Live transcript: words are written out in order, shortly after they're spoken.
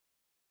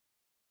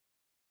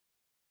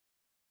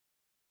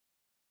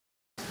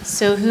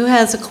So who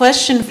has a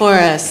question for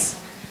us?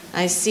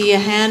 I see a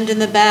hand in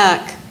the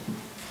back.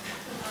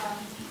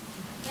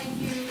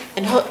 Thank you.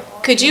 And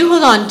could you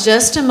hold on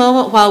just a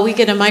moment while we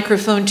get a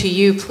microphone to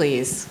you,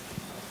 please?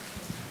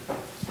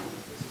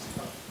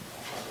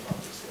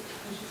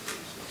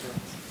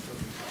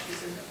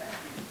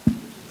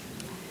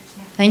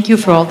 Thank you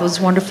for all those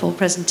wonderful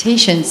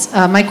presentations.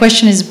 My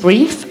question is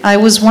brief. I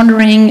was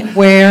wondering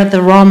where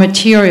the raw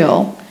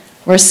material,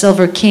 where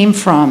silver came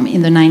from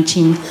in the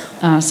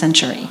 19th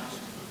century.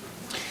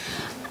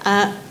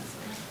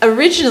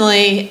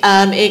 Originally,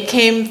 it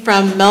came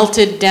from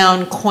melted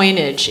down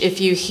coinage.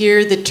 If you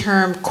hear the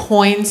term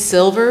coin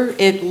silver,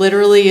 it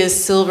literally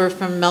is silver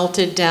from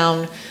melted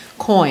down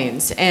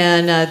coins.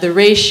 And the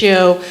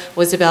ratio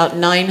was about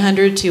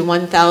 900 to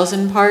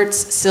 1,000 parts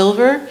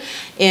silver.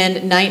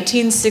 In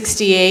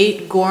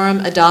 1968,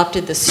 Gorham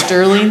adopted the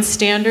sterling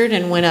standard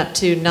and went up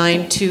to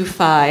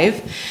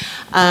 925.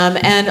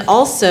 And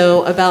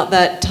also about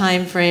that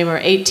time frame, or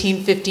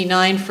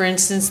 1859, for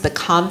instance, the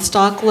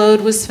Comstock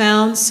lode was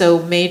found.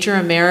 So major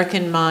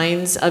American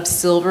mines of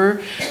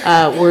silver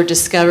were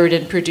discovered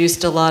and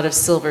produced a lot of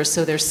silver.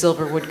 So their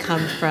silver would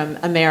come from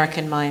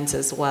American mines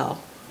as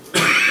well.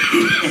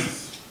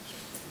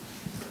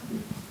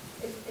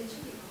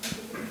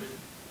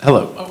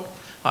 Hello. Oh,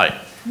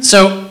 hi.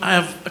 So I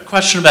have a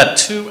question about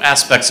two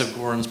aspects of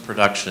Gorham's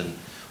production.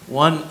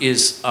 One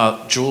is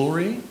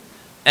jewelry,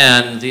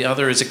 and the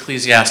other is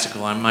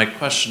ecclesiastical. And my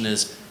question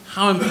is,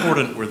 how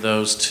important were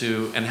those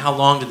two, and how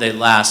long did they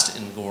last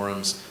in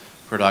Gorham's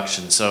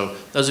production? So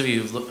those of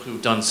you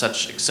who've done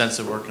such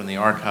extensive work in the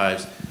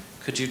archives,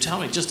 could you tell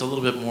me just a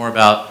little bit more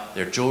about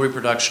their jewelry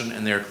production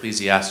and their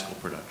ecclesiastical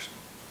production?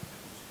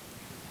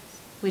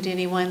 Would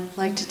anyone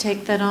like to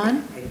take that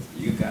on?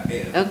 You got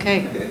it.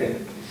 Okay.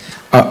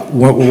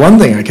 One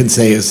thing I can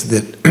say is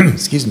that,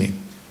 excuse me,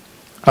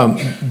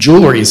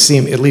 jewelry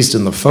at least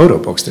in the photo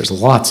books, there's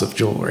lots of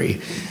jewelry.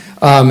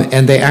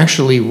 And they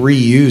actually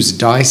reuse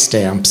dye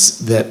stamps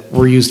that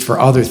were used for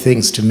other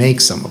things to make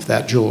some of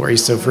that jewelry.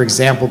 So for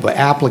example, the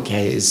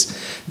appliques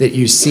that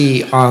you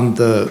see on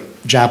the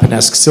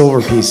Japanesque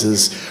silver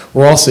pieces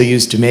were also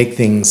used to make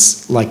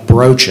things like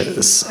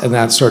brooches and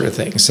that sort of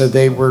thing. So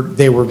they were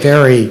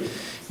very,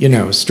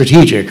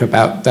 strategic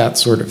about that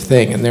sort of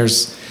thing. And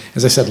there's,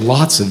 as I said,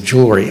 lots of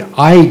jewelry.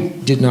 I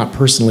did not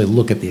personally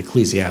look at the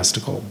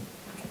ecclesiastical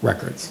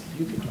records.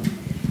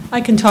 I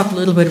can talk a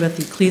little bit about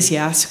the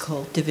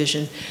ecclesiastical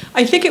division.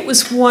 I think it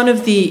was one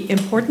of the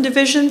important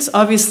divisions,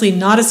 obviously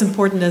not as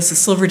important as the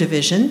silver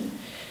division,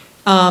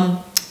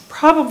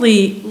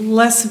 probably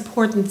less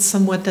important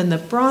somewhat than the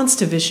bronze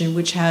division,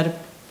 which had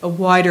a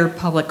wider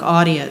public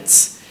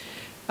audience.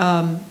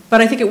 But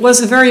I think it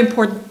was a very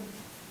important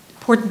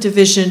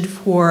division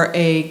for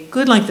a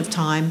good length of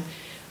time.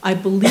 I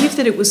believe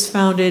that it was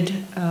founded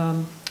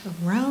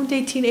around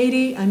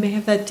 1880. I may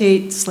have that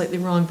date slightly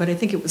wrong, but I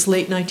think it was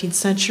late 19th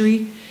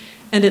century.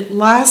 And it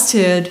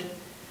lasted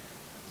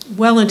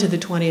well into the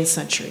 20th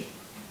century.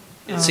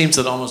 It seems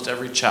that almost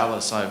every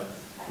chalice I've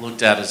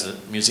looked at as a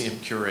museum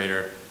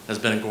curator has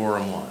been a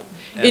Gorham one.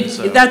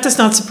 That does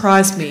not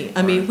surprise me.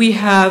 I mean, we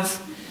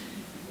have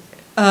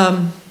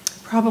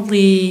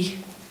probably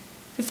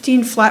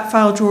 15 flat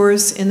file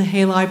drawers in the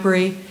Hay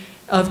Library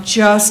of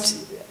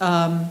just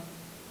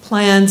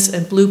plans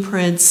and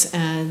blueprints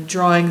and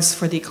drawings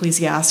for the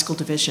ecclesiastical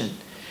division.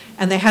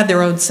 And they had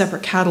their own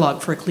separate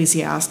catalog for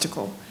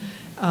ecclesiastical.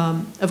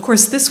 Of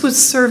course, this was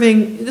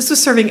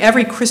serving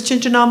every Christian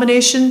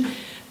denomination.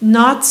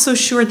 Not so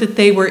sure that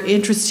they were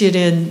interested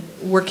in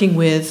working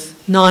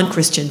with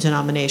non-Christian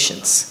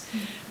denominations.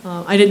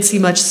 I didn't see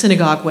much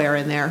synagogue wear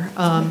in there,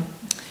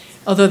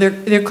 although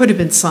there could have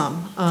been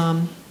some.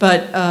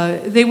 But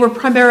they were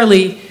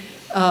primarily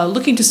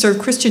looking to serve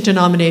Christian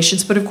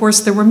denominations, but of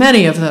course there were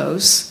many of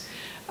those.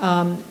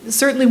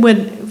 Certainly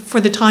for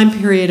the time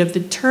period of the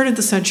turn of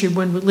the century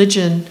when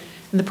religion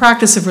and the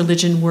practice of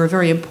religion were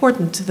very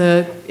important,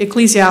 the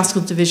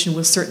ecclesiastical division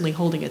was certainly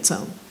holding its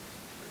own.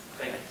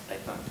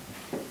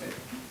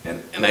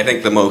 And I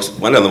think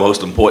one of the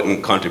most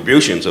important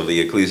contributions of the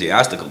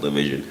ecclesiastical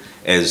division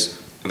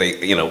is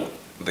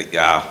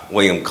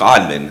William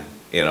Codman.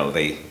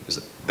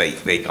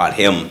 They got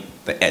him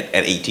at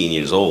 18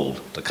 years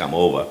old to come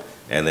over,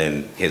 and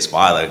then his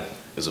father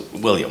is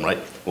William, right?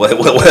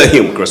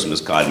 William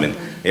Christmas Codman,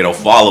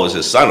 follows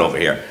his son over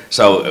here.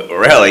 So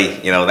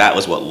really, that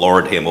was what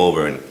lured him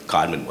over, and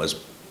Codman was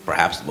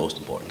perhaps the most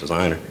important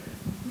designer.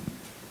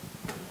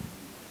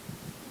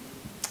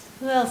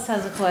 Who else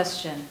has a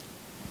question?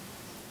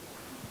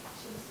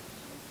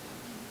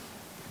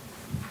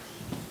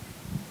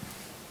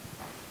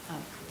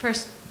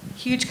 First,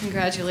 huge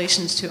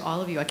congratulations to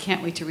all of you. I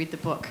can't wait to read the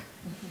book.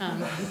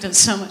 You've done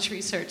so much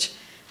research.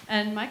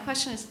 And my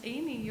question is,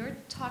 Amy, your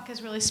talk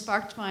has really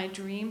sparked my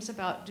dreams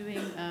about doing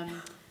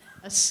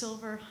a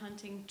silver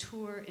hunting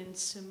tour in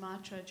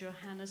Sumatra,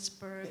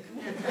 Johannesburg,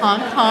 Hong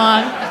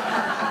Kong,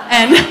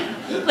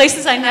 and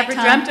places I never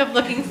dreamt of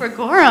looking for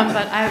Gorham.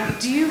 But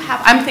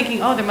I'm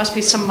thinking, oh, there must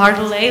be some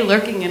Martelet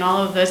lurking in all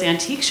of those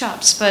antique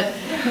shops. But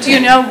do you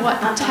know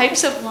what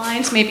types of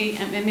lines, maybe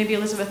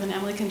Elizabeth and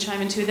Emily can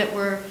chime in too, that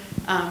were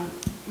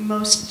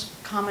most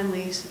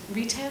commonly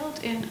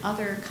retailed in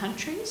other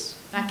countries?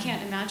 I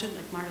can't imagine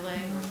like Martelet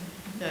or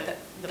the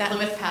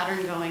Plymouth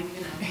pattern going,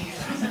 you know.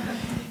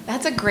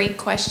 That's a great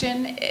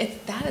question.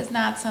 That is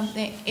not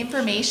something,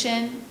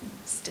 information,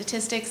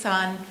 statistics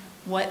on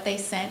what they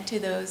sent to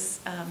those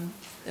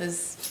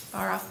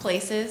far-off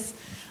places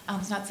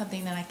is not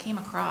something that I came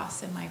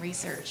across in my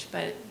research,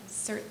 but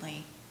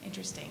certainly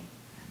interesting.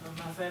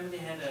 My family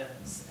had an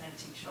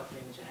antique shop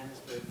in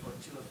Johannesburg for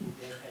 2 or 3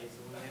 decades,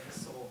 and we never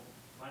saw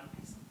one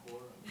piece of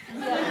Gorham.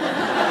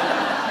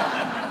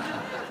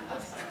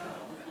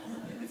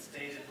 It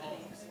stayed at home.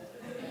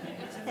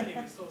 Tiffany,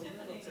 we saw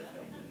little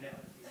Tiffany, but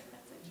never.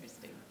 That's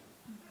interesting.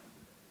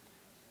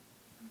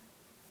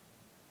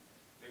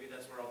 Maybe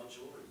that's where all the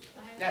jewelry is.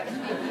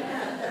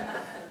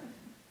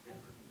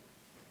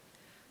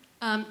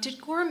 Did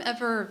Gorham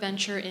ever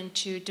venture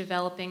into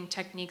developing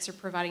techniques or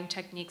providing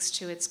techniques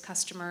to its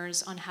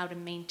customers on how to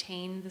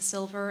maintain the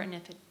silver, and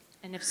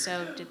if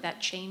so, did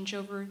that change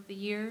over the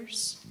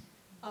years?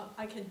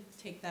 I can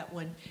take that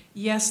one.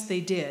 Yes, they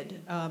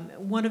did.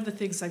 One of the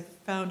things I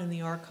found in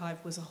the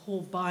archive was a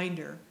whole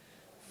binder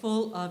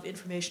full of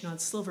information on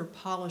silver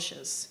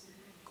polishes.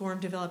 Gorham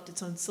developed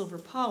its own silver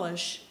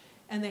polish,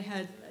 and they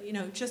had, you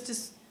know, just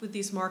as with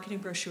these marketing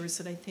brochures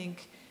that I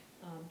think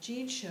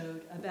Jean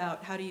showed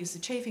about how to use the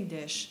chafing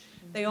dish,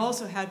 they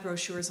also had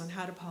brochures on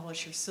how to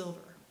polish your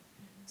silver.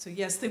 So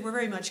yes, they were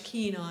very much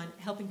keen on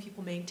helping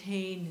people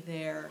maintain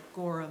their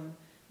Gorham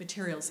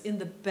materials in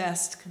the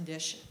best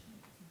condition.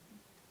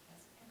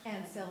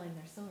 And selling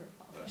their silver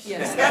polish.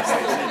 Yes,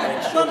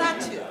 absolutely. Well,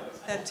 that too.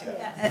 That too.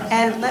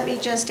 And let me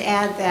just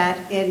add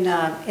that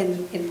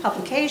in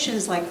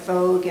publications like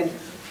Vogue and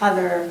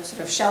other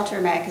sort of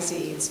shelter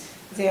magazines,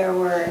 there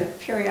were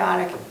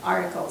periodic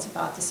articles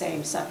about the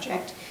same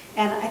subject.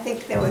 And I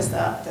think there was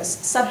the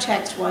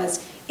subtext was,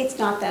 it's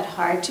not that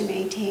hard to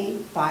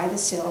maintain. Buy the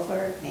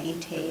silver,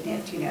 maintain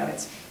it. You know,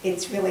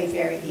 it's really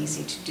very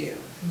easy to do.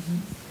 Mm-hmm.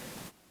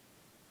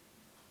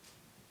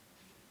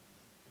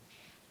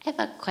 I have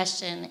a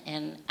question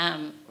in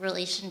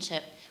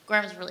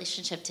Gorham's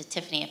relationship to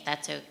Tiffany, if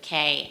that's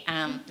okay.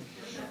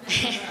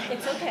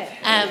 It's okay.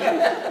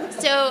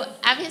 So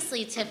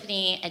obviously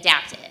Tiffany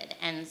adapted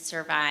and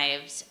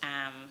survived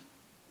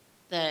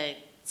the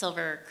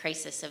silver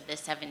crisis of the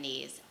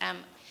 70s.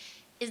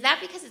 Is that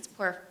because its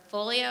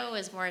portfolio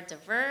was more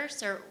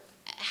diverse, or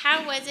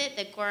how was it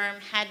that Gorham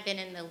had been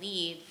in the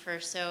lead for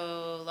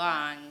so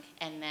long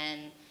and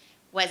then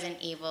wasn't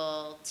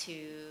able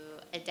to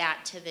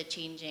adapt to the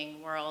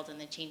changing world and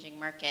the changing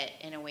market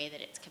in a way that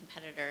its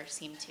competitors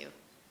seem to?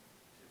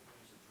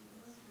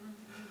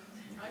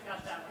 I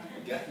got that one.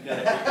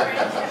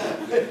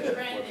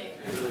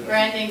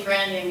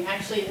 Branding.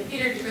 Actually,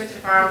 Peter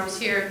DeGuttafaro was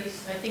here.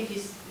 I think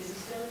he's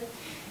still there?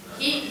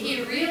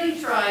 He really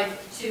tried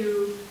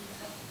to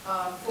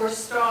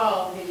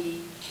forestall the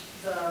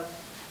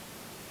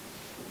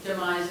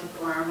demise of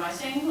Gorham by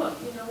saying, look,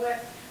 you know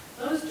what?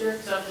 Those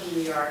jerks up in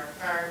New York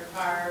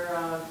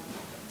are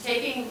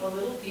taking a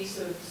little piece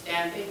of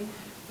stamping,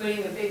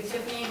 putting a big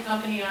Tiffany and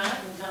Company on it,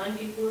 and telling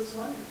people it's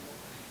wonderful.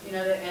 You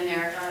know, and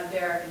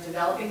they're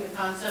developing the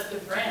concept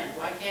of brand.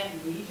 Why can't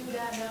we do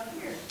that down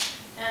here?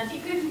 And he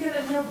couldn't get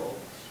a nibble.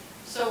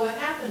 So what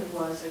happened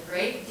was a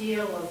great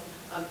deal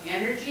of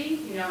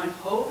energy. You know, and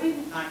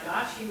Hovind, my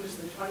gosh, he was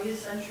the 20th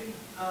century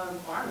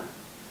farmer.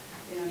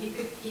 You know, he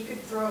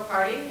could throw a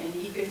party, and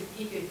he could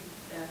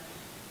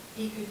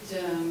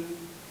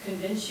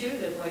convince you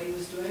that what he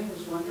was doing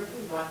was wonderful.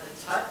 He brought the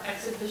Tut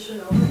exhibition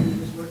over, and he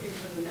was working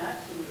for the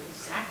Met. He knew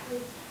exactly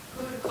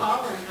who to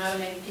call and how to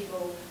make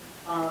people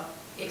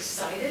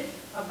excited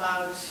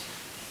about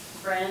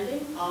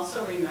branding.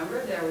 Also,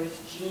 remember, there was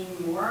Jean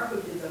Moore,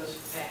 who did those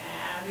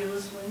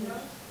fabulous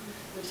windows,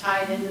 who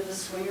tied into the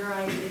swinger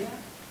idea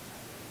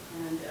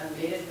and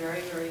made it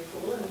very, very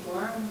cool. And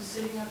Gorham was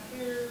sitting up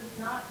here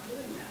not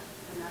doing that,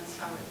 and that's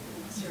how it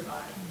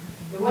survived.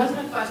 It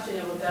wasn't a question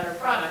of a better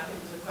product. It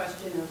was a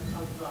question of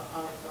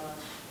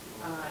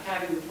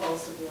having the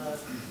pulse of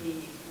the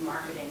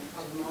marketing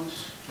of the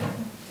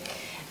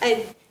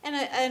moment.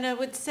 And I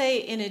would say,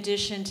 in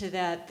addition to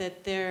that,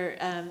 that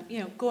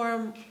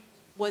Gorham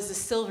was a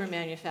silver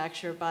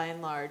manufacturer by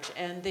and large,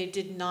 and they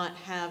did not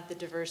have the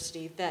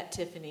diversity that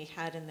Tiffany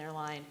had in their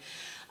line.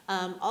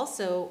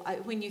 Also,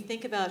 when you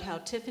think about how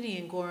Tiffany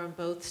and Gorham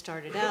both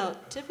started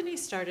out, Tiffany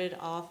started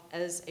off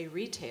as a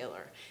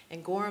retailer,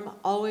 and Gorham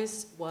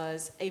always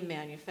was a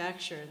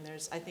manufacturer, and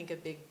there's, I think, a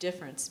big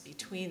difference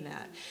between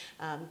that.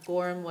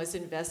 Gorham was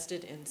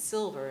invested in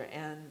silver,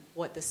 and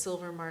what the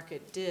silver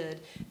market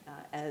did,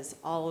 as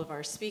all of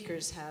our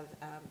speakers have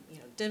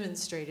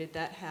demonstrated,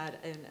 that had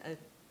a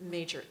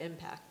major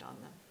impact on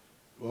them.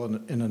 Well,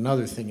 and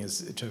another thing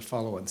is, to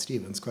follow on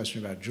Stephen's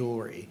question about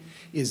jewelry,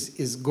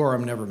 is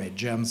Gorham never made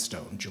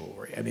gemstone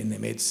jewelry. I mean, they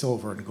made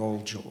silver and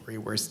gold jewelry,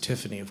 whereas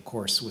Tiffany, of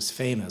course, was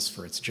famous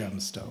for its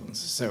gemstones.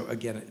 So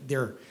again,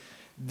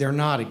 they're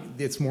not,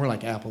 it's more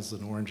like apples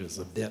and oranges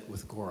a bit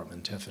with Gorham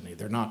and Tiffany.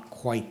 They're not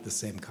quite the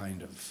same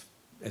kind of,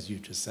 as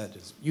you've just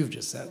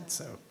said,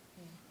 so.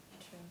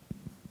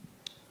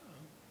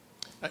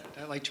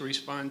 I'd like to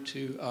respond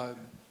to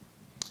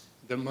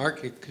the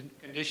market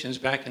conditions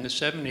back in the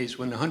 70s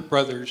when the Hunt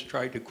brothers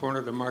tried to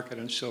corner the market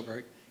on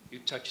silver. You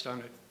touched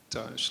on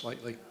it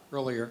slightly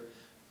earlier.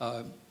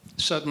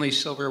 Suddenly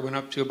silver went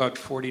up to about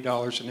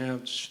 $40 an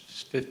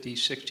ounce, $50,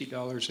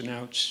 $60 an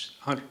ounce,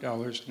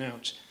 $100 an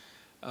ounce.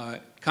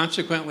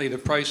 Consequently, the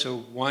price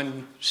of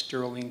one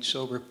sterling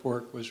silver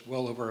fork was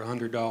well over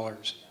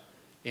 $100.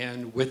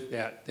 And with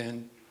that,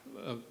 then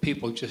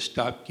people just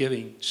stopped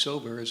giving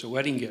silver as a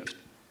wedding gift.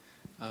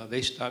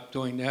 They stopped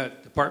doing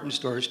that. Department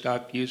stores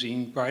stopped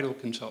using bridal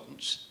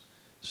consultants.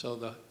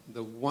 So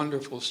the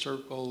wonderful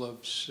circle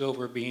of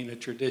silver being a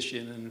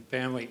tradition and a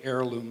family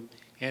heirloom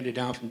handed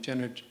down from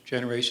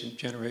generation to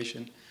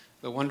generation,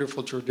 the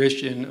wonderful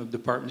tradition of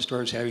department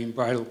stores having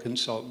bridal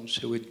consultants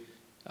who would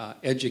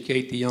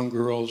educate the young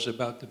girls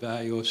about the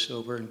value of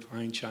silver and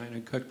fine china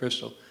and cut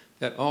crystal,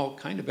 that all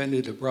kind of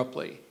ended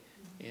abruptly.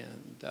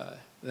 And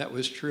that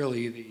was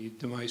truly the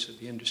demise of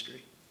the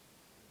industry.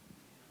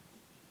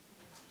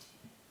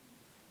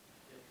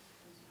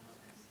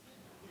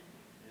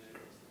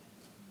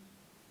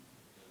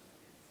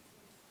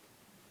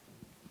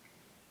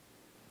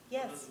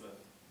 Yes. Elizabeth.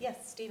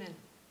 Yes, Stephen.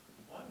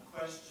 One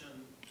question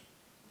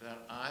that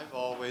I've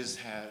always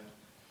had,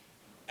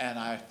 and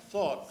I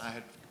thought I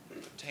had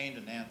obtained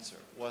an answer,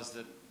 was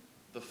that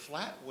the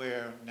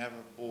flatware never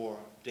bore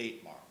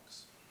date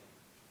marks,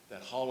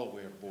 that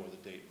hollowware bore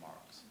the date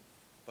marks.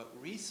 But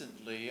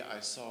recently I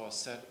saw a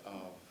set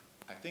of,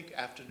 I think,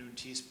 afternoon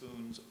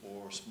teaspoons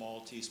or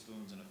small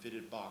teaspoons in a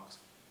fitted box,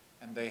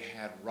 and they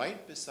had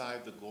right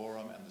beside the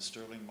Gorham and the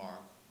sterling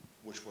mark,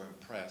 which were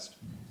impressed,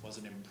 was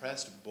an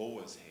impressed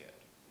boa's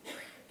head,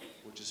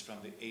 which is from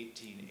the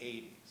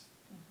 1880s.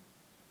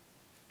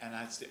 And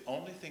that's the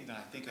only thing that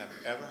I think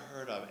I've ever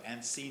heard of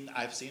and seen.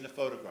 I've seen a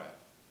photograph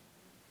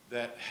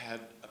that had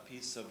a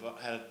piece of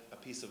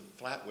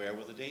flatware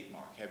with a date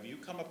mark. Have you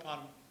come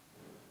upon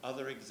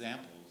other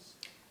examples?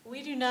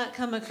 We do not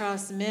come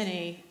across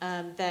many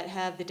that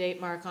have the date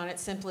mark on it.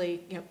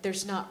 Simply,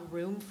 there's not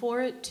room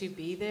for it to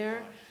be there.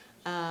 Right.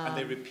 And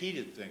they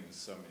repeated things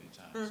so many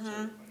times,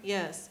 too.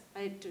 Yes.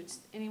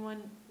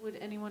 Would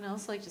anyone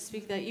else like to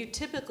speak to that? You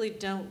typically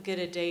don't get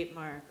a date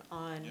mark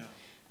on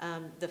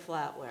the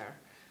flatware.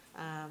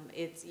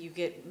 You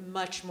get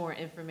much more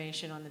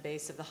information on the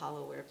base of the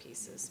hollowware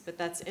pieces. But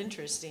that's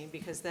interesting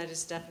because that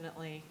is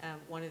definitely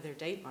one of their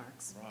date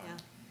marks. Right.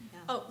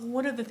 Yeah.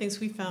 One of the things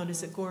we found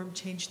is that Gorham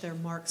changed their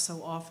marks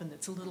so often that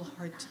it's a little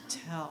hard to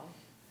tell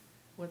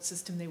what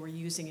system they were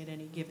using at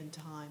any given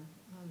time.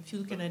 If you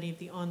look at any of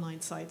the online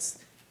sites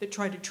that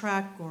try to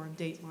track Gorham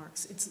date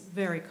marks, it's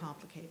very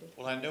complicated.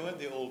 Well, I know in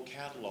the old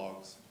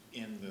catalogs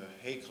in the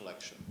Hay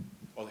collection,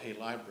 or the Hay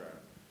library,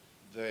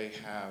 they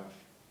have,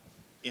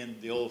 in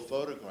the old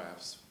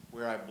photographs,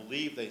 where I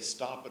believe they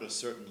stop at a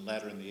certain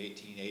letter in the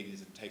 1880s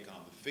and take on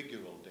the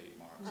figural date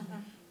marks.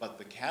 But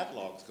the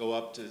catalogs go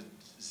up to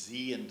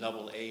Z and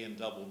double A and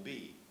double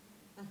B.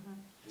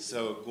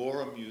 So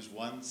Gorham used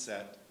one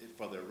set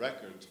for their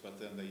records, but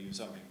then they use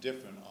something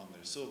different on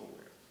their silverware.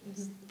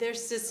 Their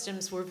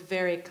systems were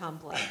very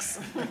complex,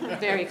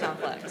 very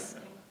complex.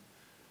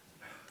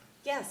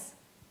 Yes?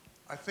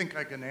 I think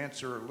I can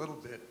answer a little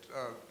bit.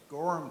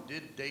 Gorham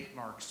did date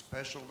mark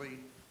specialty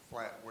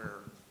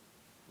flatware,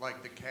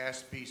 like the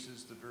cast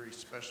pieces, the very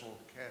special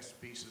cast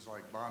pieces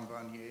like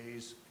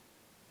bonbonniers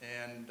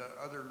and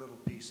other little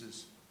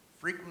pieces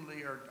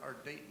frequently are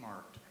date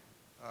marked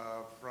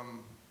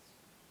from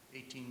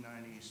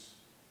 1890s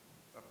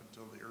up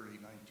until the early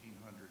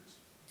 1900s.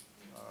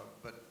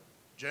 But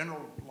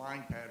general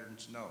line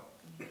patterns, no.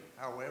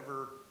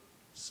 However,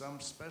 some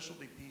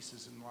specialty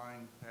pieces in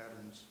line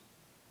patterns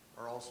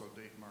are also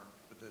date marked,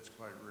 but that's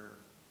quite rare.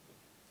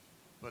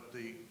 But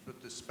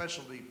the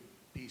specialty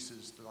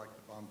pieces, like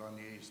the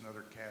bonbonniers and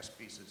other cast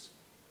pieces,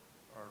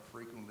 are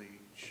frequently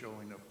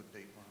showing up with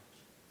date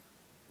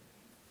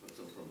marks.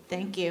 So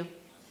Thank you.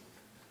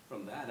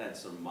 From that, I'd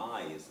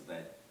surmise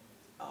that,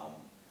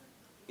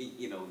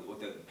 with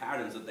the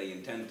patterns that they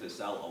intend to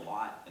sell a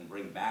lot and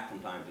bring back from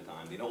time to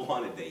time, they don't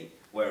want a date.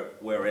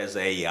 Whereas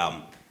a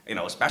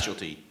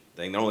specialty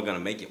thing, they're only going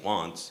to make it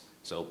once,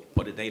 so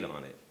put a date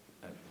on it.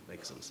 That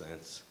makes some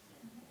sense.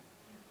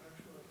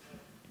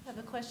 Have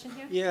a question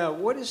here? Yeah,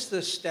 what is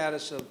the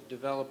status of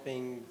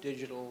developing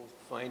digital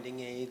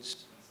finding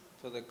aids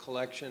for the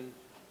collection?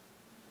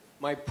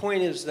 My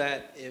point is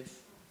that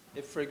if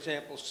for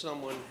example,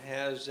 someone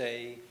has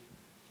a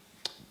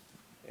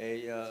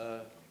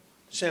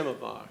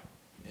samovar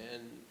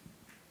and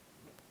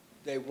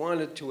they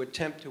wanted to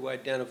attempt to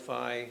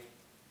identify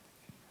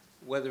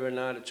whether or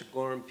not it's a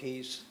Gorham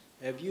piece,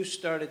 have you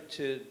started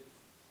to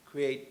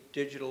create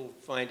digital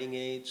finding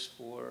aids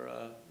for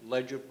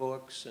ledger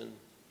books and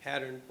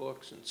pattern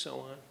books and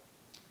so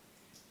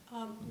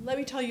on? Let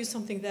me tell you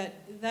something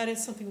that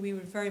is something we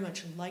would very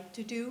much like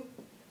to do,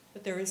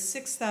 but there is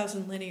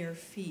 6,000 linear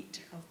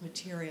feet of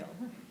material.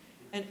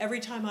 And every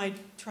time I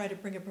try to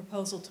bring a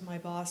proposal to my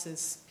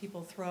bosses,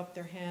 people throw up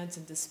their hands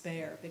in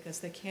despair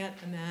because they can't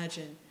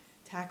imagine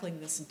tackling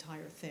this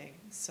entire thing.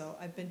 So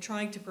I've been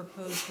trying to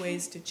propose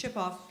ways to chip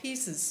off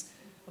pieces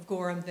of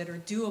Gorham that are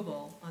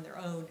doable on their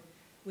own,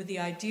 with the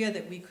idea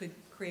that we could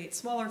create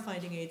smaller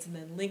finding aids and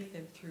then link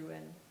them through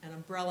an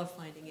umbrella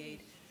finding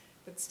aid.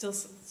 But still,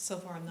 so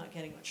far, I'm not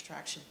getting much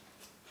traction.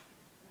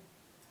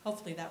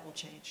 Hopefully that will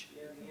change.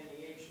 Yeah, the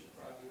NEA should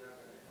probably not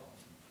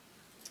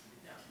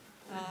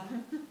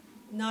going to help.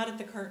 Not at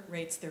the current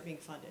rates they're being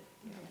funded.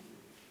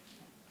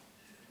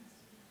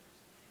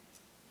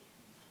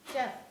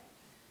 Jeff.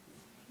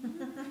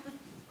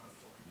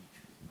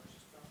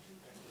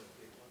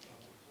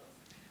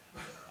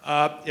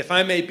 If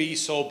I may be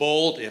so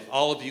bold, if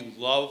all of you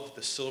love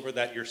the silver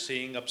that you're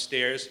seeing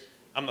upstairs,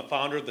 I'm the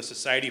founder of the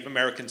Society of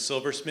American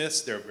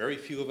Silversmiths. There are very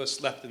few of us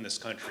left in this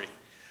country.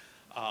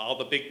 All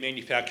the big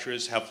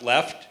manufacturers have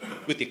left,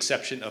 with the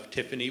exception of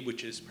Tiffany,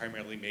 which is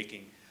primarily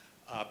making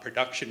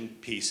production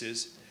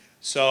pieces.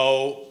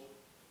 So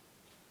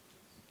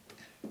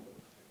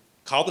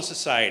call the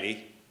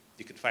society.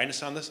 You can find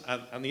us on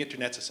the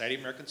internet, Society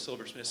of American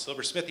Silversmiths,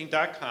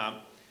 silversmithing.com,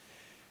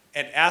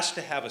 and ask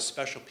to have a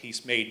special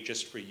piece made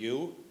just for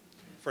you,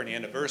 for an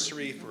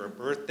anniversary, for a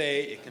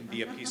birthday. It can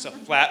be a piece of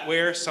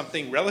flatware,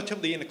 something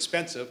relatively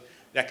inexpensive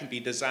that can be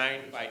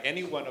designed by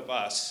any one of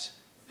us,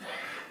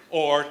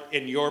 or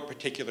in your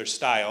particular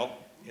style.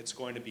 It's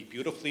going to be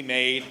beautifully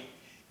made.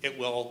 It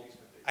will,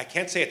 I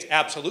can't say it's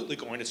absolutely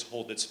going to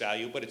hold its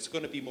value, but it's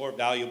going to be more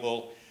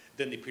valuable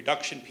than the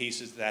production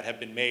pieces that have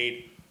been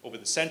made over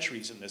the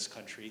centuries in this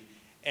country.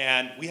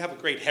 And we have a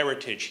great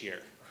heritage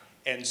here.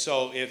 And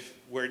so if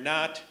we're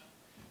not,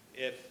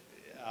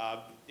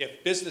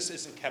 if business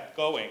isn't kept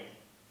going,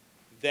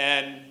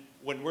 then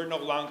when we're no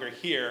longer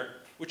here,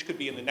 which could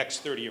be in the next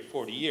 30 or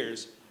 40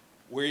 years,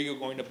 where are you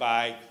going to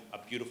buy a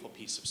beautiful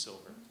piece of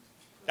silver?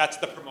 That's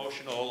the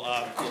promotional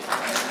segment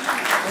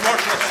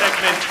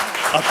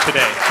of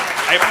today.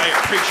 I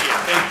appreciate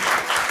it. Thank you.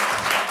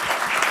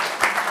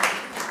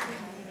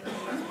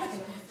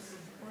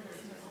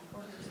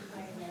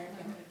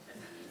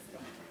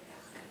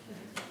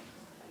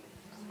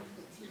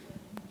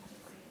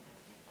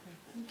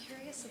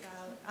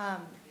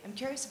 I'm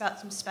curious about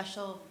some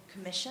special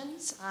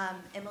commissions.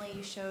 Emily,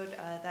 you showed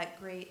that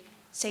great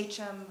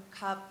Sachem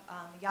Cup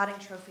yachting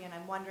trophy, and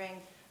I'm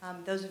wondering,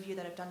 those of you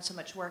that have done so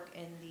much work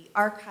in the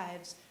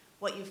archives,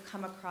 what you've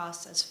come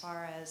across as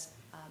far as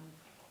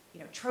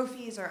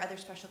trophies or other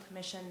special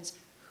commissions,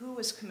 who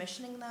was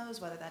commissioning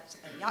those, whether that's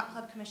a yacht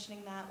club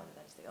commissioning that, whether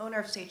that's the owner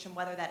of Sachem,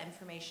 whether that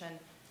information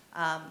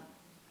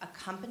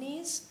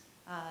accompanies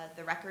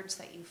the records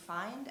that you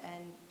find,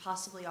 and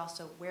possibly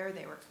also where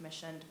they were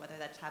commissioned, whether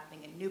that's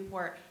happening in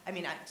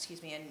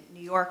in New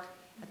York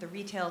at the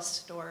retail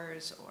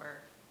stores,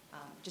 or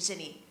just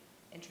any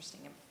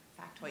interesting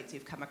factoids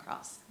you've come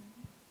across.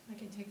 I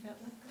can take that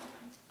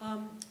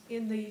one.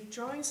 In the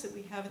drawings that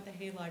we have at the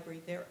Hay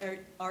Library, there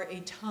are a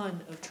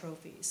ton of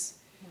trophies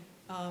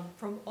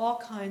from all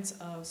kinds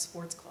of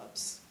sports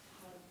clubs.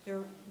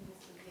 There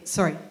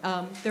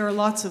are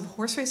lots of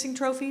horse racing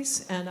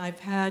trophies, and I've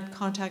had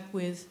contact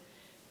with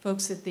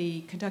folks at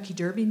the Kentucky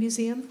Derby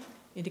Museum,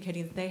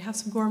 indicating that they have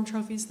some Gorham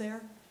trophies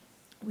there.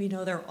 We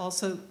know there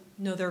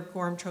are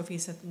Gorham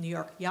trophies at the New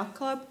York Yacht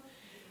Club.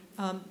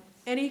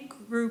 Any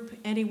group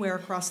anywhere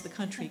across the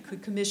country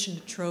could commission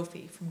a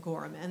trophy from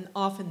Gorham, and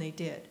often they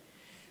did.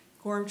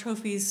 Gorham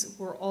trophies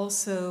were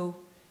also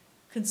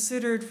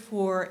considered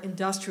for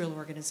industrial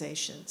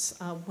organizations.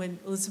 When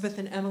Elizabeth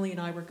and Emily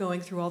and I were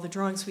going through all the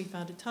drawings, we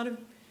found a ton of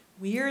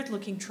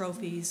weird-looking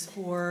trophies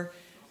for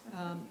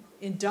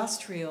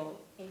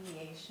industrial.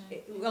 Aviation.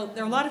 Well,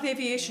 there are a lot of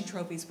aviation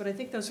trophies, but I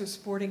think those are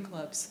sporting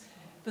clubs.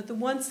 But the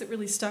ones that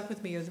really stuck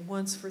with me are the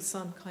ones for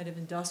some kind of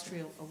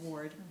industrial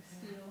award.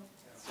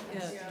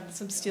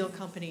 Some steel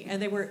company.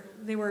 And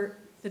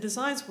the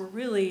designs were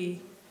really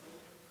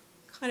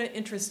kind of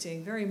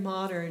interesting, very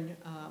modern,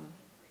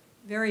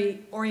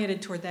 very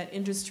oriented toward that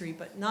industry,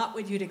 but not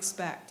what you'd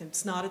expect.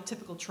 It's not a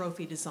typical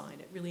trophy design.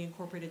 It really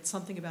incorporated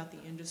something about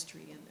the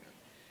industry in there.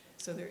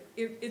 So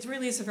it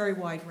really is a very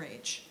wide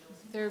range.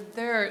 There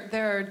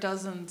are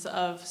dozens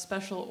of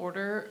special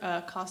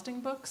order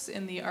costing books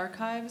in the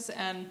archives,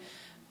 and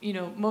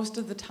most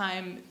of the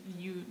time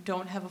you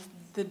don't have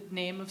the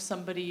name of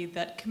somebody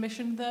that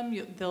commissioned them.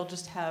 They'll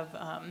just have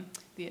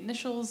the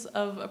initials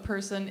of a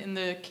person. In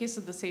the case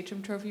of the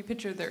Sachem Trophy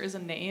picture, there is a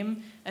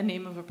name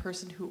of a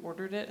person who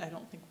ordered it. I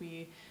don't think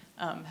we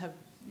have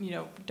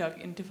dug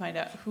in to find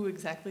out who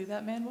exactly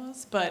that man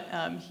was, but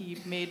he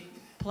made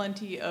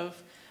plenty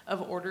of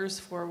orders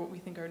for what we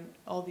think are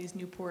all these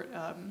Newport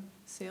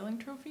sailing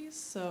trophies.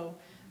 So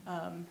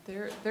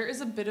There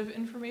is a bit of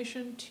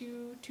information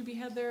to be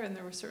had there, and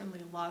there were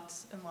certainly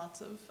lots and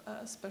lots of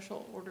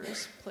special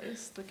orders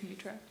placed that can be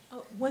tracked.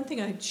 Oh, one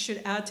thing I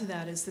should add to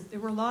that is that there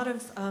were a lot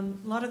of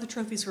the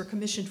trophies were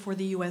commissioned for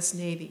the U.S.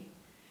 Navy.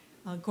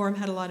 Gorham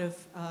had a lot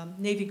of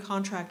Navy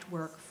contract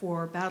work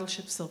for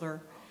battleship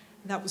silver.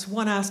 That was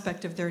one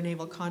aspect of their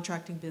naval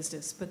contracting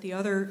business, but the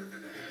other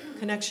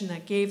connection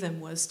that gave them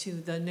was to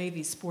the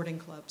Navy sporting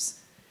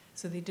clubs.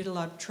 So they did a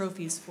lot of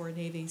trophies for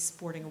Navy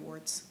sporting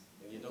awards.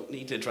 You don't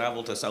need to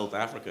travel to South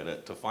Africa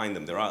to find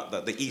them.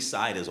 The east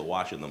side is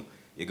awash in them.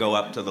 You go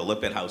up to the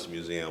Lippert House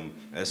Museum,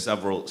 there's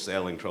several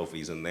sailing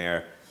trophies in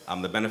there.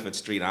 The Benefit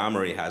Street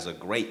Armory has a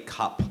great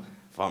cup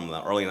from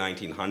the early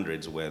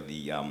 1900s where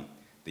the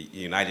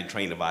United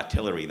Train of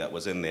Artillery that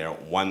was in there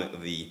won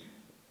the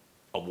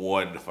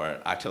award for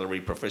artillery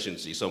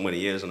proficiency so many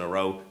years in a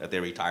row that they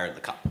retired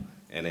the cup,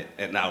 and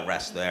it now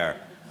rests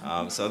there.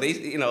 So these,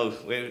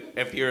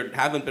 if you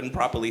haven't been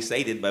properly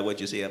sated by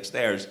what you see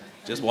upstairs,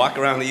 just walk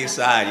around the east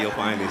side, you'll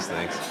find these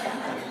things.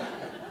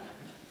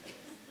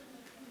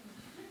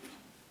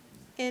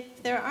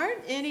 If there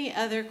aren't any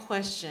other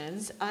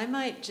questions, I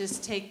might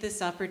just take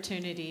this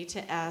opportunity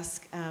to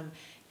ask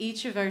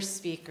each of our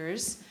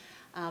speakers,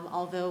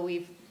 although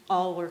we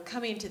all were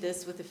coming to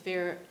this with a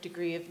fair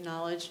degree of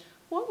knowledge,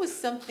 what was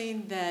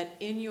something that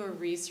in your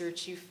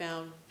research you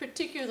found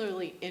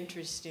particularly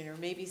interesting, or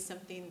maybe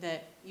something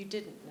that you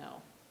didn't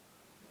know?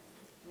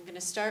 I'm going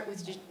to start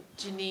with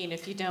Janine,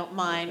 if you don't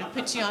mind. I'll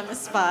put you on the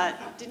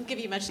spot. Didn't give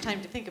you much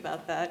time to think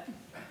about that.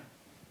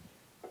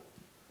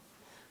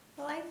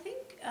 Well, I think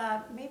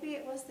maybe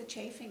it was the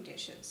chafing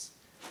dishes.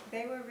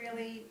 They were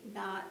really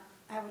not,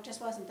 I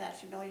just wasn't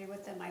that familiar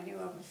with them. I knew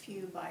of a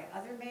few by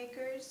other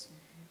makers,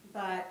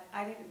 but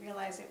I didn't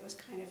realize it was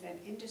kind of an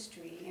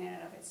industry in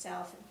and of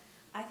itself.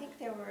 I think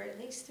there were at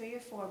least 3 or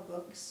 4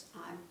 books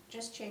on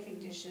just chafing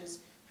dishes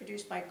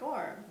produced by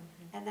Gorham,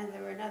 and then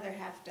there were another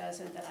half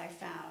dozen that I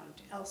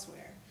found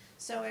elsewhere.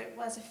 So it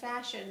was a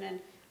fashion, and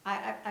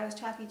I was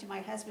talking to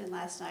my husband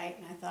last night,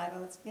 and I thought,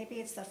 well,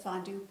 maybe it's the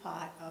fondue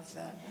pot of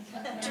the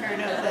turn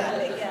of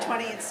the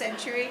 20th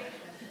century.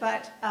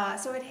 But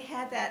so it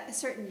had a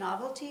certain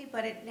novelty,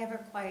 but it never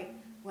quite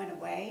went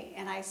away,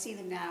 and I see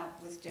them now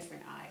with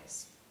different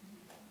eyes.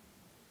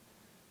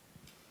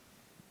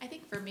 I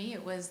think for me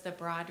it was the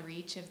broad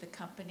reach of the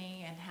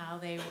company and how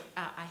they,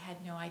 I had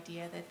no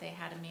idea that they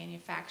had a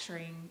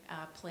manufacturing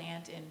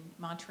plant in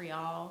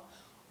Montreal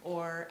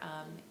or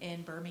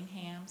in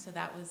Birmingham, so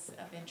that was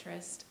of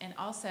interest. And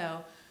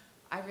also,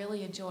 I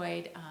really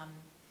enjoyed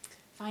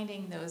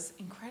finding those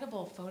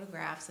incredible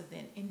photographs of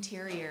the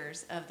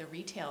interiors of the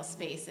retail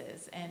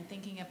spaces and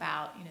thinking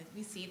about,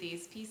 we see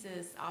these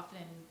pieces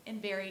often in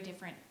very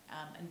different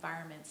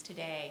environments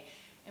today,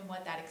 and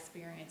what that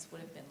experience would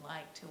have been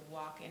like to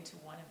walk into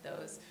one of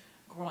those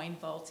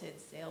groin-vaulted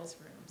sales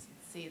rooms and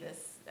see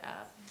this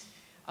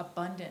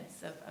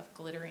abundance of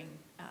glittering,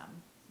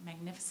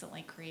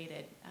 magnificently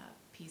created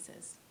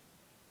pieces.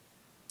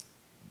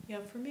 Yeah,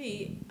 for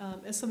me,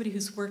 as somebody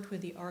who's worked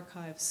with the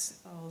archives,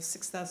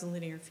 6,000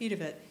 linear feet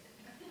of it,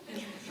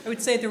 I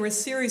would say there were a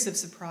series of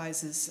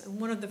surprises. And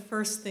one of the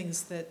first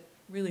things that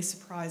really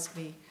surprised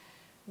me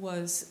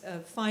was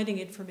finding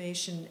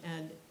information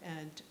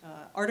and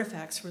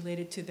artifacts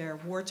related to their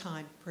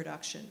wartime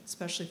production,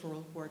 especially for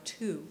World War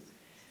II.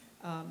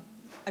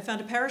 I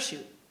found a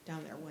parachute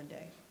down there one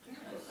day.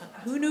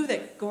 Who knew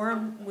that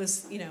Gorham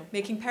was,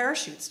 making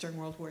parachutes during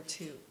World War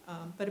II?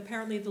 But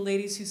apparently the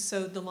ladies who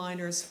sewed the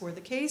liners for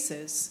the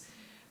cases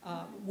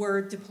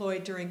were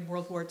deployed during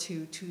World War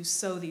II to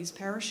sew these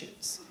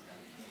parachutes.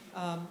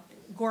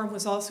 Gorham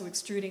was also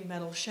extruding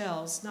metal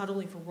shells, not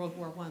only for World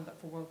War I, but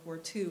for World War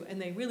II,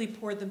 and they really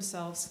poured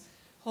themselves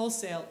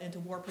wholesale into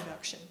war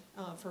production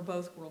for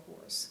both World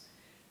Wars.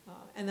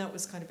 And that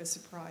was kind of a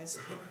surprise.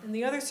 And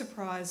the other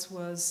surprise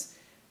was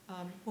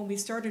when we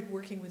started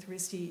working with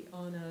RISD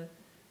on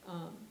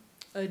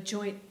a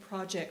joint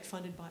project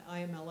funded by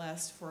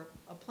IMLS for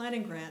a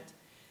planning grant,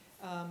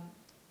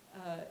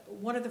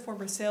 one of the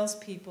former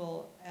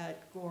salespeople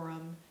at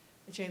Gorham,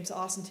 James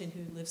Ossington,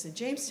 who lives in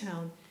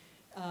Jamestown,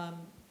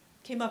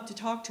 came up to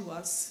talk to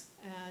us,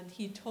 and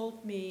he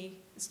told me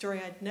a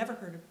story I'd never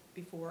heard of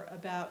before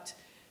about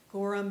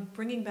Gorham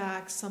bringing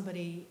back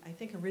somebody, I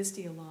think a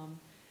RISD alum,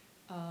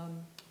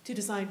 to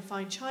design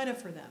fine china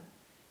for them.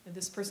 And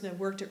this person had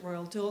worked at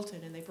Royal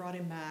Doulton, and they brought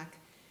him back,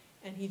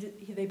 and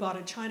they bought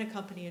a china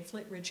company in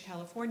Flint Ridge,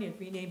 California, and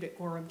renamed it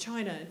Gorham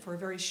China, and for a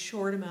very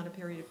short amount of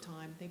period of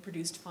time, they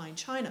produced fine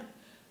china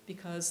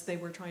because they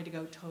were trying to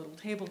go total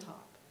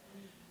tabletop.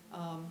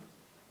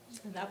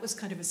 And that was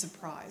kind of a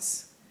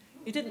surprise.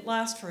 It didn't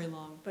last very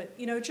long, but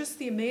just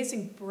the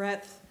amazing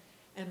breadth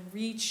and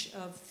reach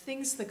of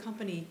things the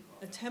company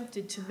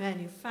attempted to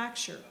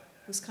manufacture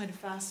was kind of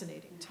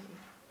fascinating to me.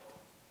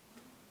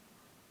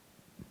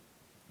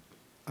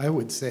 I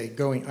would say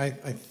I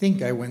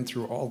think I went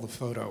through all the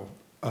photo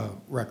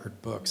record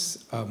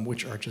books,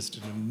 which are just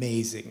an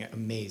amazing,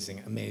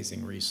 amazing,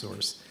 amazing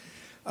resource.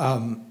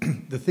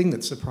 The thing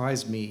that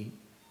surprised me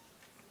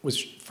was,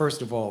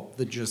 first of all,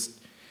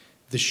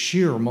 the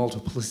sheer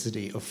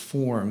multiplicity of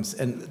forms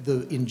and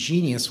the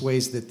ingenious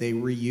ways that they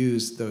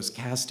reuse those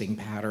casting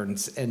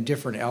patterns and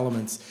different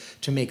elements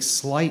to make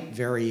slight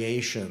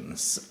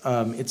variations.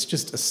 It's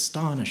just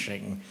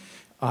astonishing.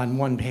 On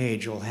one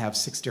page, you'll have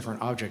 6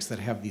 different objects that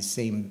have these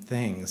same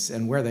things,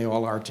 and where they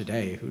all are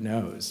today, who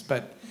knows?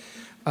 But,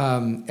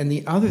 and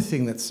the other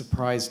thing that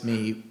surprised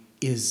me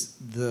is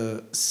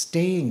the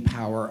staying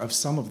power of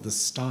some of the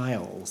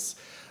styles,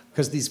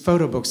 because these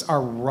photo books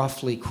are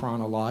roughly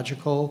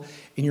chronological,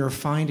 and you're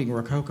finding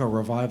Rococo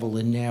Revival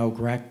and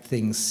Neo-Grecque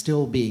things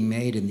still being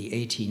made in the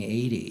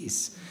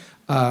 1880s.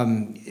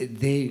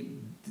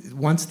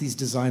 Once these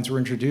designs were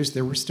introduced,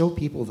 there were still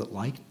people that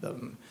liked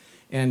them.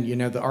 And you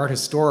know, the art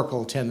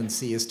historical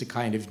tendency is to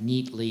kind of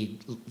neatly,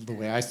 the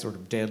way I sort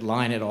of did,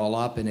 line it all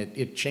up, and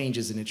it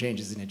changes and it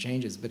changes and it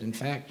changes. But in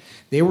fact,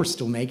 they were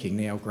still making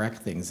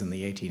Neo-Grecque things in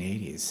the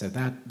 1880s, so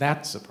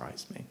that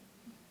surprised me.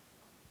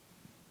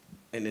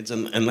 And it's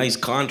a nice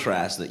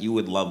contrast that you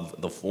would love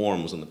the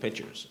forms and the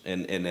pictures.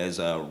 And as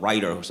a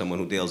writer, or someone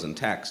who deals in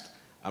text,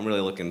 I'm really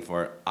looking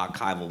for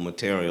archival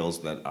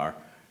materials that are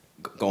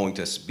going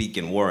to speak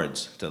in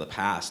words to the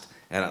past.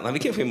 And let me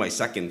give you my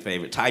second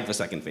favorite, tied for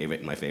second favorite,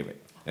 and my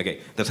favorite.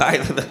 Okay, the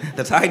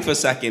tied for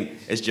second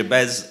is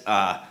Jabez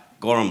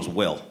Gorham's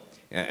will.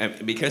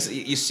 Because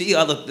you see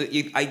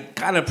I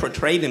kind of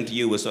portrayed him to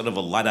you as sort of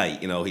a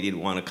Luddite, you know, he didn't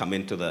want to come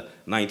into the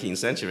 19th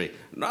century.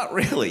 Not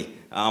really.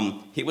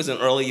 He was an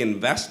early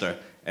investor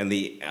in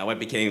what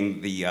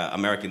became the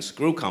American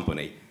Screw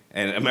Company.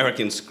 And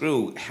American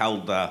Screw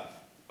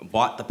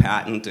bought the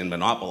patent and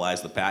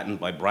monopolized the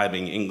patent by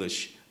bribing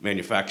English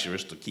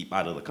manufacturers to keep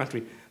out of the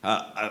country.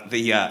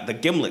 The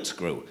gimlet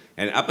screw.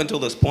 And up until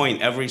this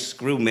point, every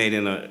screw made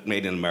in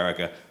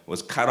America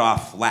was cut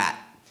off flat.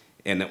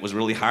 And it was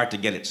really hard to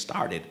get it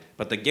started.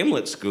 But the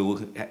gimlet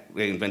screw,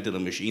 they invented a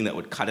machine that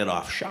would cut it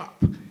off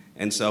sharp.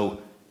 And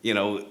so, you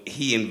know,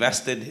 he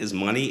invested his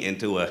money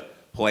into a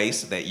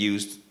place that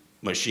used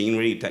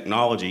machinery,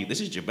 technology. This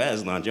is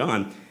Jabez, not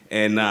John.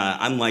 And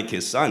unlike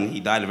his son,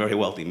 he died a very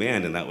wealthy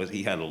man, and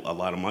he had a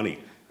lot of money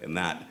in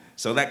that.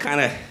 So that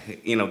kind of,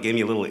 you know, gave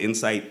me a little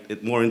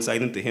insight, more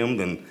insight into him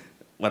than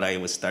what I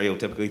was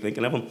stereotypically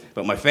thinking of him.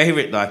 But my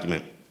favorite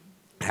document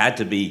had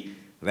to be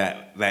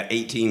that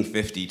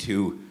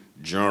 1852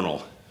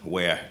 journal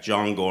where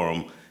John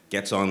Gorham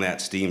gets on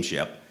that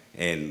steamship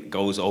and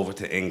goes over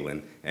to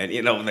England. And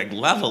you know, the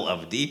level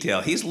of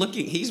detail,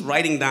 he's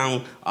writing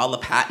down all the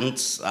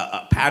patterns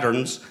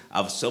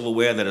of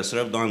silverware that are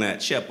served on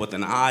that ship with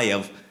an eye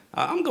of,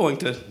 I'm going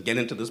to get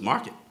into this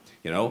market.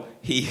 You know,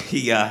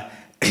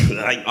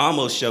 I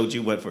almost showed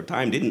you, but for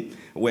time didn't,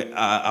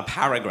 a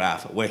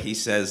paragraph where he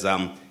says,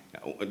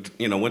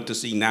 you know, went to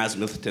see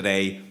Nasmyth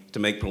today to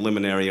make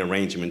preliminary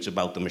arrangements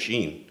about the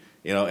machine.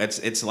 You know,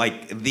 it's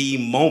like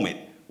the moment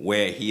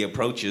where he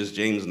approaches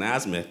James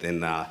Nasmyth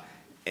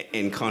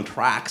and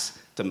contracts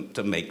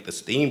to make the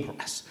steam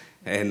press.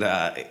 And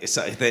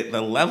so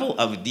the level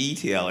of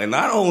detail, and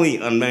not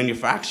only on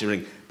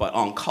manufacturing, but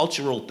on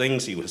cultural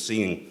things he was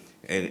seeing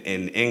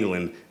in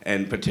England,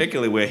 and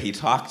particularly where he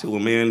talked to a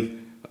man,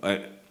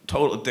 a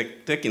total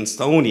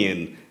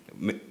Dickinsonian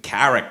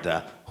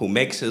character who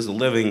makes his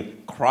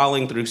living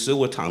crawling through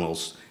sewer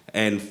tunnels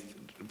and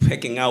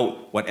picking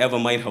out whatever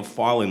might have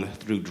fallen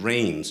through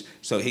drains.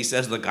 So he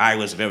says the guy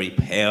was very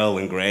pale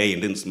and gray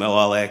and didn't smell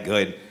all that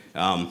good.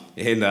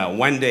 And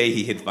one day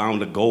he had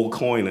found a gold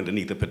coin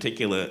underneath a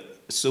particular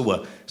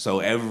sewer. So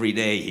every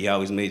day he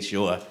always made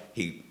sure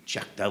he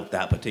checked out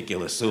that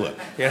particular sewer.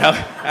 You know,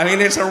 I mean,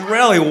 it's a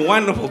really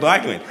wonderful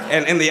document.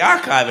 And the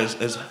archive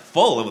is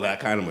full of that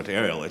kind of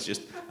material. It's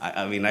just,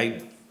 I mean,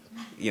 I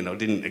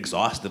didn't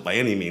exhaust it by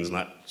any means,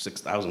 not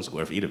 6,000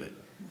 square feet of it.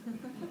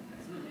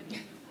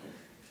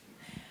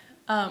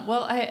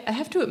 Well, I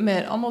have to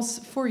admit,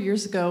 almost 4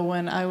 years ago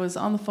when I was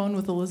on the phone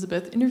with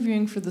Elizabeth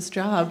interviewing for this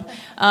job,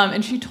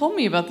 and she told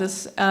me about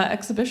this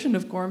exhibition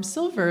of Gorham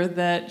Silver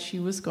that she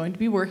was going to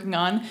be working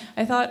on,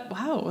 I thought,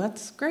 wow,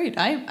 that's great.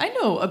 I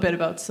know a bit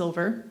about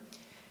silver.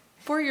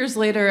 4 years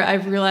later,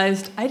 I've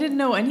realized I didn't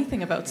know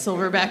anything about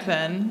silver back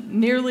then,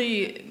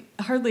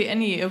 hardly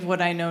any of what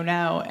I know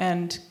now.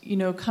 And, you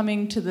know,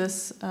 coming to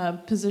this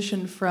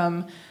position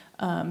from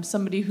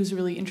somebody who's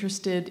really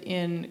interested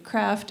in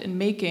craft and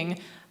making,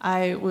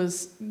 I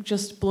was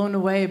just blown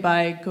away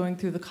by going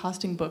through the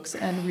costing books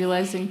and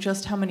realizing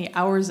just how many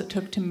hours it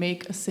took to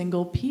make a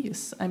single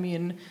piece. I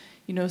mean,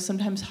 you know,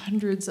 sometimes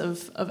hundreds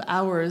of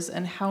hours,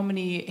 and how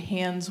many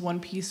hands one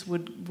piece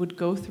would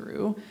go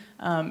through,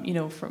 you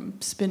know,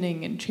 from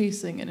spinning and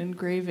chasing and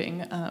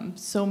engraving.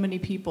 So many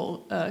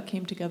people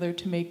came together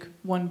to make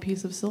one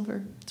piece of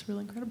silver. It's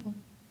really incredible.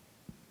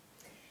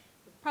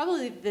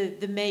 Probably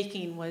the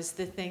making was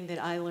the thing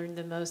that I learned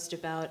the most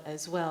about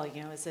as well.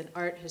 You know, as an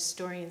art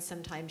historian,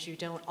 sometimes you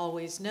don't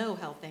always know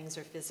how things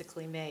are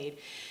physically made.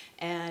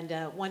 And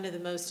one of the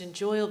most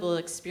enjoyable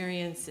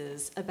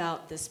experiences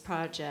about this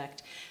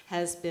project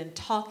has been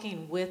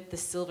talking with the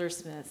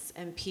silversmiths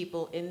and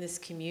people in this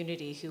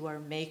community who are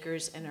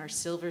makers and are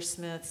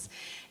silversmiths,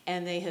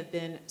 and they have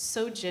been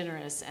so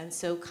generous and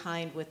so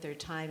kind with their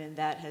time, and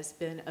that has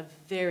been a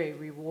very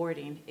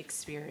rewarding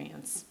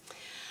experience.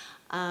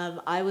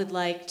 I would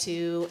like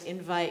to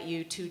invite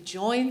you to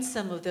join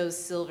some of those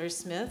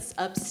silversmiths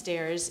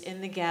upstairs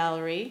in the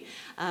gallery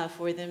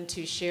for them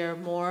to share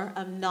more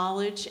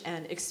knowledge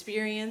and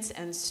experience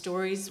and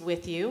stories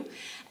with you.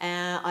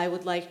 I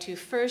would like to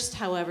first,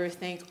 however,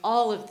 thank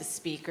all of the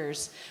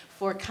speakers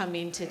for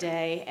coming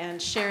today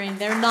and sharing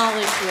their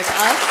knowledge with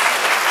us.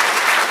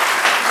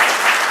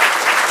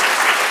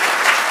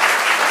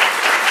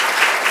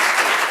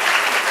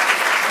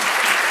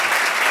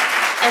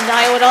 And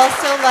I would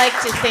also like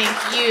to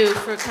thank you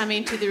for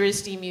coming to the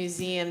RISD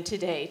Museum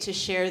today to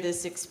share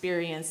this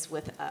experience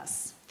with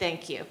us.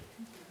 Thank you.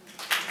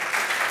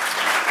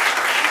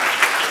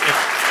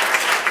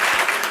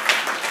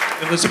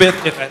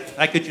 Elizabeth, if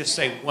I could just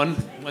say one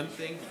thing. I'm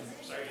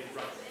sorry to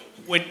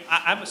interrupt. When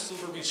I'm a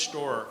silver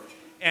restorer,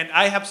 and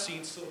I have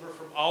seen silver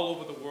from all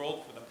over the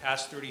world for the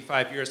past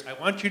 35 years, I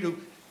want you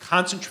to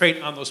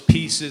concentrate on those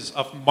pieces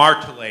of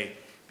martelé,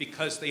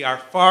 because they are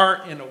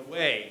far and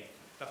away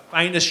the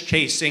finest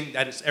chasing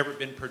that has ever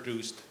been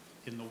produced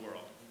in the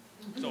world.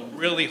 So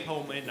really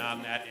home in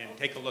on that and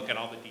take a look at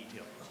all the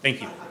detail.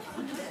 Thank you.